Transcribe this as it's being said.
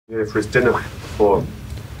Yeah, for his dinner for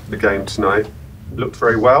the game tonight. Looked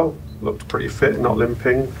very well, looked pretty fit, not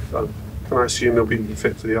limping. Can I assume he'll be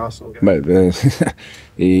fit for the Arsenal game? But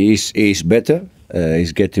he's better,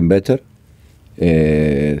 he's getting better.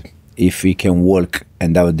 If he can walk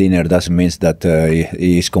and have dinner, that means that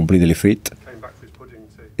he is completely fit. Came back for his pudding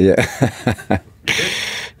too. Yeah.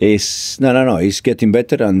 No, he's getting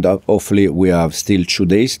better, and hopefully we have still 2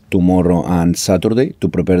 days, tomorrow and Saturday, to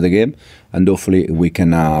prepare the game, and hopefully we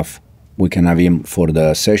can have him for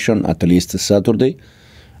the session at least Saturday,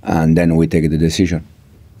 and then we take the decision.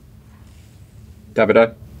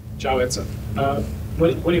 Davido? Ciao Enzo.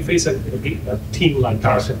 When you face a team like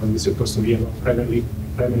Arsenal, and it's supposed to be a Premier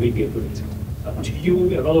League game, do you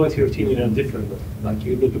evaluate your team in a different way? Like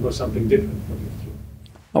you're looking for something different from your team?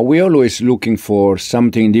 We're always looking for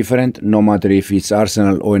something different, no matter if it's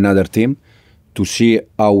Arsenal or another team, to see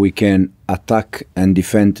how we can attack and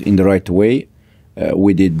defend in the right way.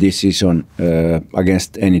 We did this season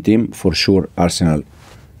against any team. For sure, Arsenal,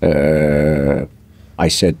 I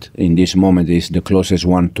said in this moment, is the closest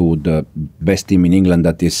one to the best team in England,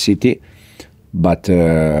 that is City. But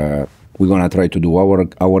we're going to try to do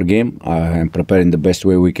our game and prepare in the best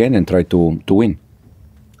way we can and try to win.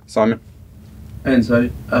 Simon? Enzo,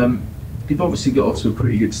 you've obviously got off to a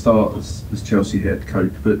pretty good start as Chelsea head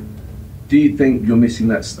coach, but do you think you're missing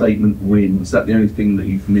that statement win? Is that the only thing that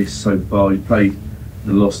you've missed so far? You played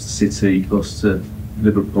and lost to City, lost to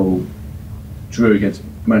Liverpool, drew against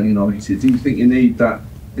Man United. Do you think you need that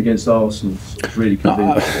against Arsenal to really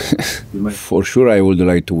convince you? For sure, I would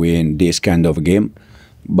like to win this kind of game,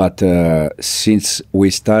 but since we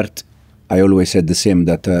start, I always said the same,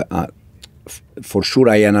 that for sure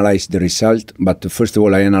I analyze the result, but first of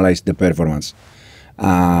all I analyze the performance.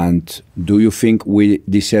 And do you think we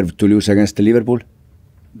deserve to lose against Liverpool?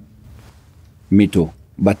 Me too,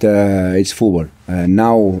 but it's football.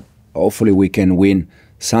 Now hopefully we can win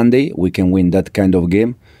Sunday, we can win that kind of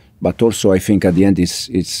game, but also I think at the end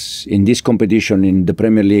it's in this competition in the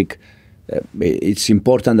Premier League, it's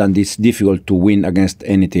important and it's difficult to win against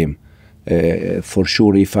any team. For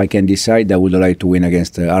sure, if I can decide, I would like to win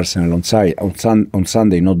against Arsenal on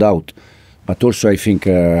Sunday, no doubt. But also, I think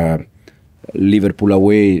Liverpool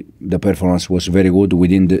away, the performance was very good. We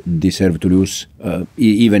didn't deserve to lose.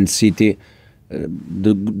 Even City.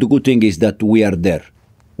 The good thing is that we are there.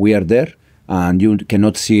 We are there, and you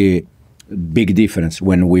cannot see big difference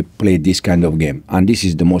when we play this kind of game. And this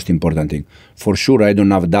is the most important thing. For sure, I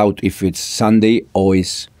don't have doubt if it's Sunday or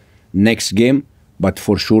it's next game. But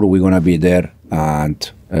for sure, we're going to be there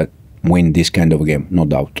and win this kind of game, no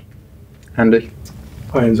doubt. Andy?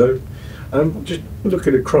 Hi, Enzo. Just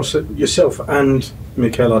looking across at yourself and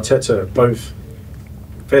Mikel Arteta, both,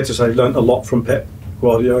 fair to say, learnt a lot from Pep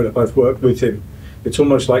Guardiola, both worked with him. It's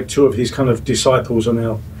almost like two of his kind of disciples are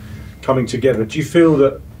now coming together. Do you feel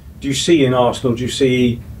that, do you see in Arsenal, do you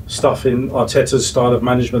see stuff in Arteta's style of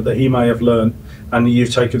management that he may have learned and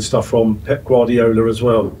you've taken stuff from Pep Guardiola as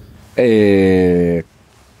well? The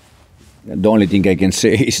only thing I can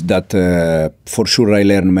say is that for sure I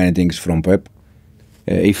learned many things from Pep.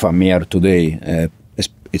 If I'm here today,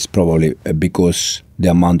 it's probably because the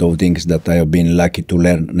amount of things that I have been lucky to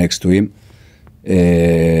learn next to him.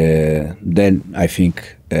 Then I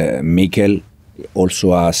think Mikel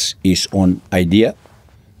also has his own idea,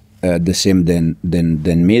 the same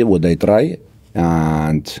than me, what I try,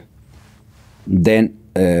 and then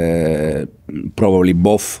probably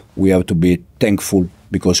both we have to be thankful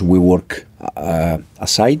because we work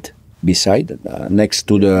beside, next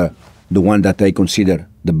to the one that I consider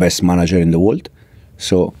the best manager in the world.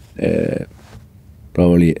 So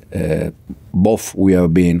probably both we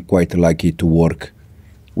have been quite lucky to work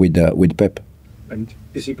with Pep. And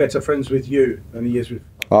is he better friends with you than he is with?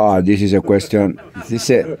 This is a question.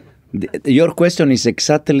 Your question is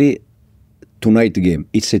exactly tonight game.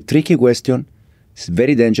 It's a tricky question. It's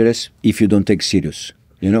very dangerous if you don't take serious,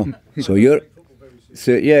 you know. So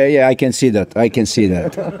yeah, I can see that. I can see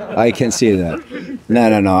that.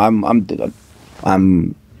 No.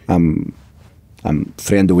 I'm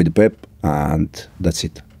friend with Pep, and that's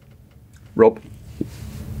it. Rob?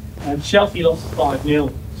 Chelsea lost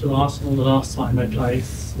 5-0 to Arsenal the last time they played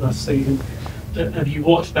last season. Have you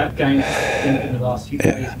watched that game in the last few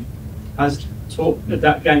days? Has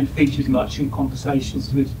that game featured much in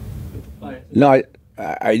conversations with the players? No,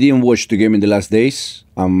 I didn't watch the game in the last days.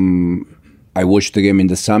 I watched the game in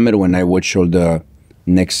the summer when I watched all the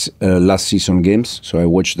last season games. So I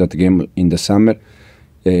watched that game in the summer.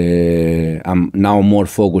 I'm now more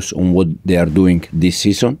focused on what they are doing this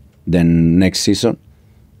season than next season.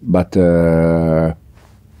 But for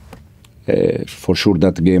sure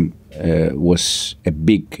that game was a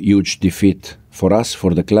big, huge defeat for us,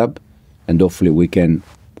 for the club, and hopefully we can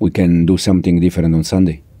do something different on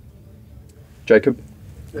Sunday. Jacob?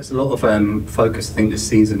 There's a lot of focus, I think, this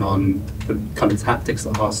season on the kind of tactics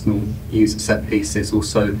that Arsenal use at set pieces.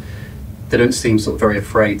 Also, they don't seem sort of very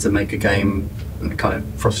afraid to make a game kind of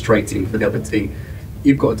frustrating for the other team.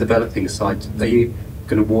 You've got a developing side. Are you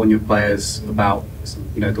going to warn your players about,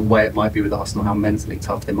 the way it might be with Arsenal, how mentally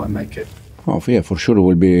tough they might make it? Oh yeah, for sure.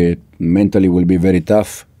 Mentally will be very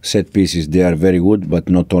tough. Set pieces, they are very good, but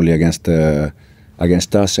not only against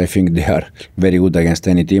us. I think they are very good against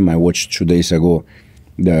any team. I watched 2 days ago.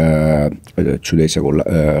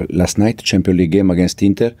 Last night, Champions League game against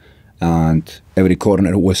Inter, and every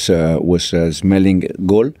corner was smelling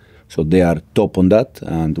goal. So they are top on that,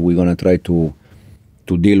 and we're gonna try to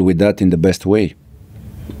deal with that in the best way.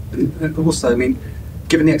 Also, I mean,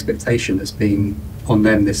 given the expectation that's been on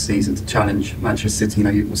them this season to challenge Manchester City,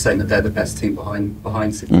 you were saying that they're the best team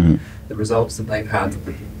behind City. Mm-hmm. The results that they've had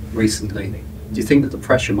recently, do you think that the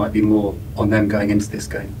pressure might be more on them going into this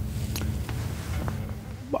game?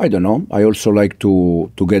 I don't know. I also like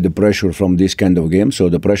to get the pressure from this kind of game. So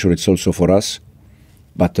the pressure is also for us.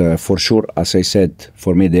 But for sure, as I said,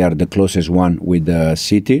 for me they are the closest one with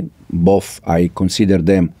City. Both, I consider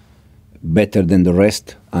them better than the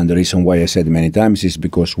rest. And the reason why I said many times is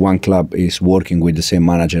because one club is working with the same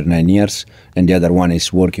manager 9 years, and the other one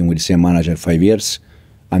is working with the same manager 5 years.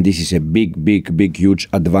 And this is a big, huge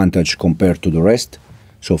advantage compared to the rest.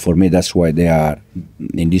 So for me, that's why they are,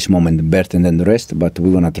 in this moment, better than the rest. But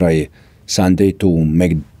we're going to try Sunday to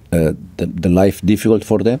make the life difficult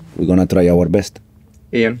for them. We're going to try our best.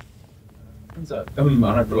 Ian? So, I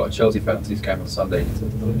know for a lot of Chelsea fans, this game on Sunday is the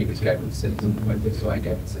biggest game of the season, the biggest away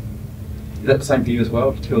game of the season. Is that the same for you as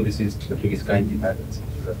well? Do you feel this is the biggest game you've had?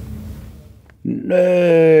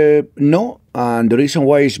 No, and the reason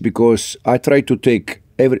why is because I try to take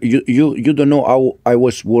you don't know how I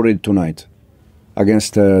was worried tonight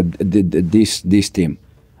against this team,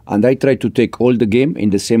 and I try to take all the game in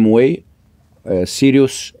the same way,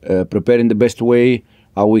 serious, preparing the best way,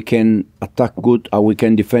 how we can attack good, how we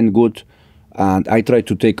can defend good, and I try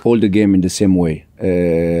to take all the game in the same way.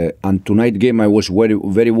 And tonight game I was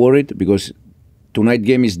very worried, because tonight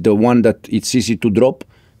game is the one that it's easy to drop,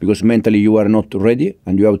 because mentally you are not ready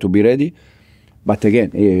and you have to be ready. But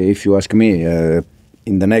again, if you ask me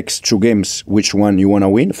in the next 2 games which one you want to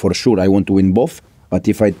win, for sure I want to win both. But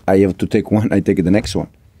if I have to take one, I take the next one.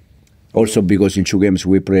 Also because in 2 games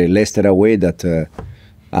we play Leicester away, that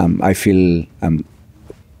I feel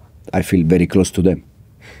very close to them.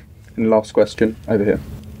 And last question over here.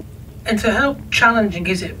 And so how challenging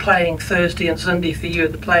is it playing Thursday and Sunday for you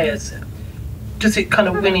and the players? Does it kind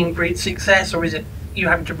of winning breed success, or is it you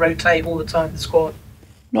having to rotate all the time the squad?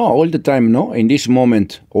 No, all the time, no. In this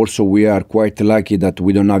moment, also, we are quite lucky that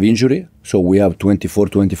we don't have injury. So we have 24,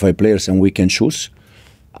 25 players and we can choose.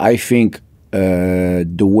 I think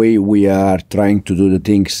the way we are trying to do the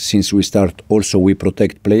things since we start, also we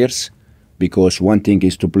protect players. Because one thing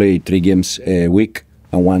is to play 3 games a week,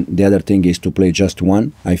 and the other thing is to play just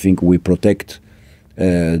 1. I think we protect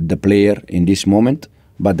the player in this moment.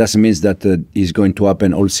 But that means that it's going to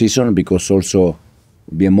happen all season, because also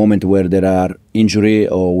be a moment where there are injury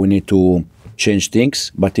or we need to change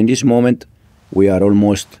things. But in this moment, we are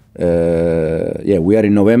almost, we are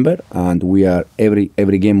in November, and we are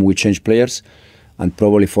every game we change players, and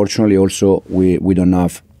probably fortunately also we don't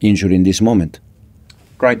have injury in this moment.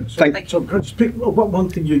 Great, So just pick one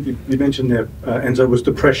thing you mentioned there, Enzo, was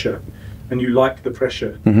the pressure, and you like the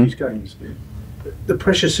pressure in these games. The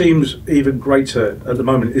pressure seems even greater at the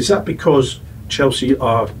moment. Is that because Chelsea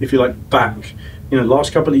are, if you like, back?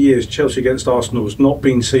 Last couple of years, Chelsea against Arsenal has not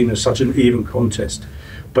been seen as such an even contest.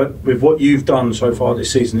 But with what you've done so far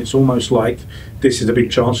this season, it's almost like this is a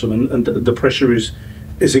big chance for them, and the pressure is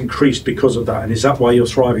increased because of that. And is that why you're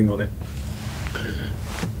thriving on it?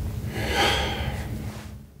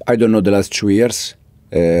 I don't know the last 2 years.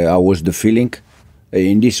 How was the feeling?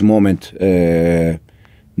 In this moment, the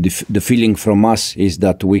feeling from us is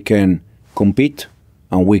that we can compete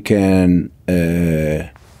and we can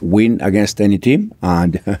win against any team.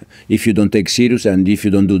 And if you don't take serious and if you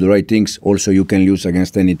don't do the right things, also you can lose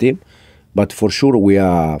against any team. But for sure we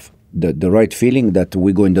have the right feeling that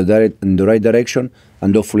we go in the right direction,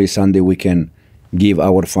 and hopefully Sunday we can give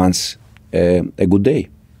our fans a good day.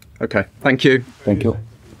 Okay, thank you. Thank you.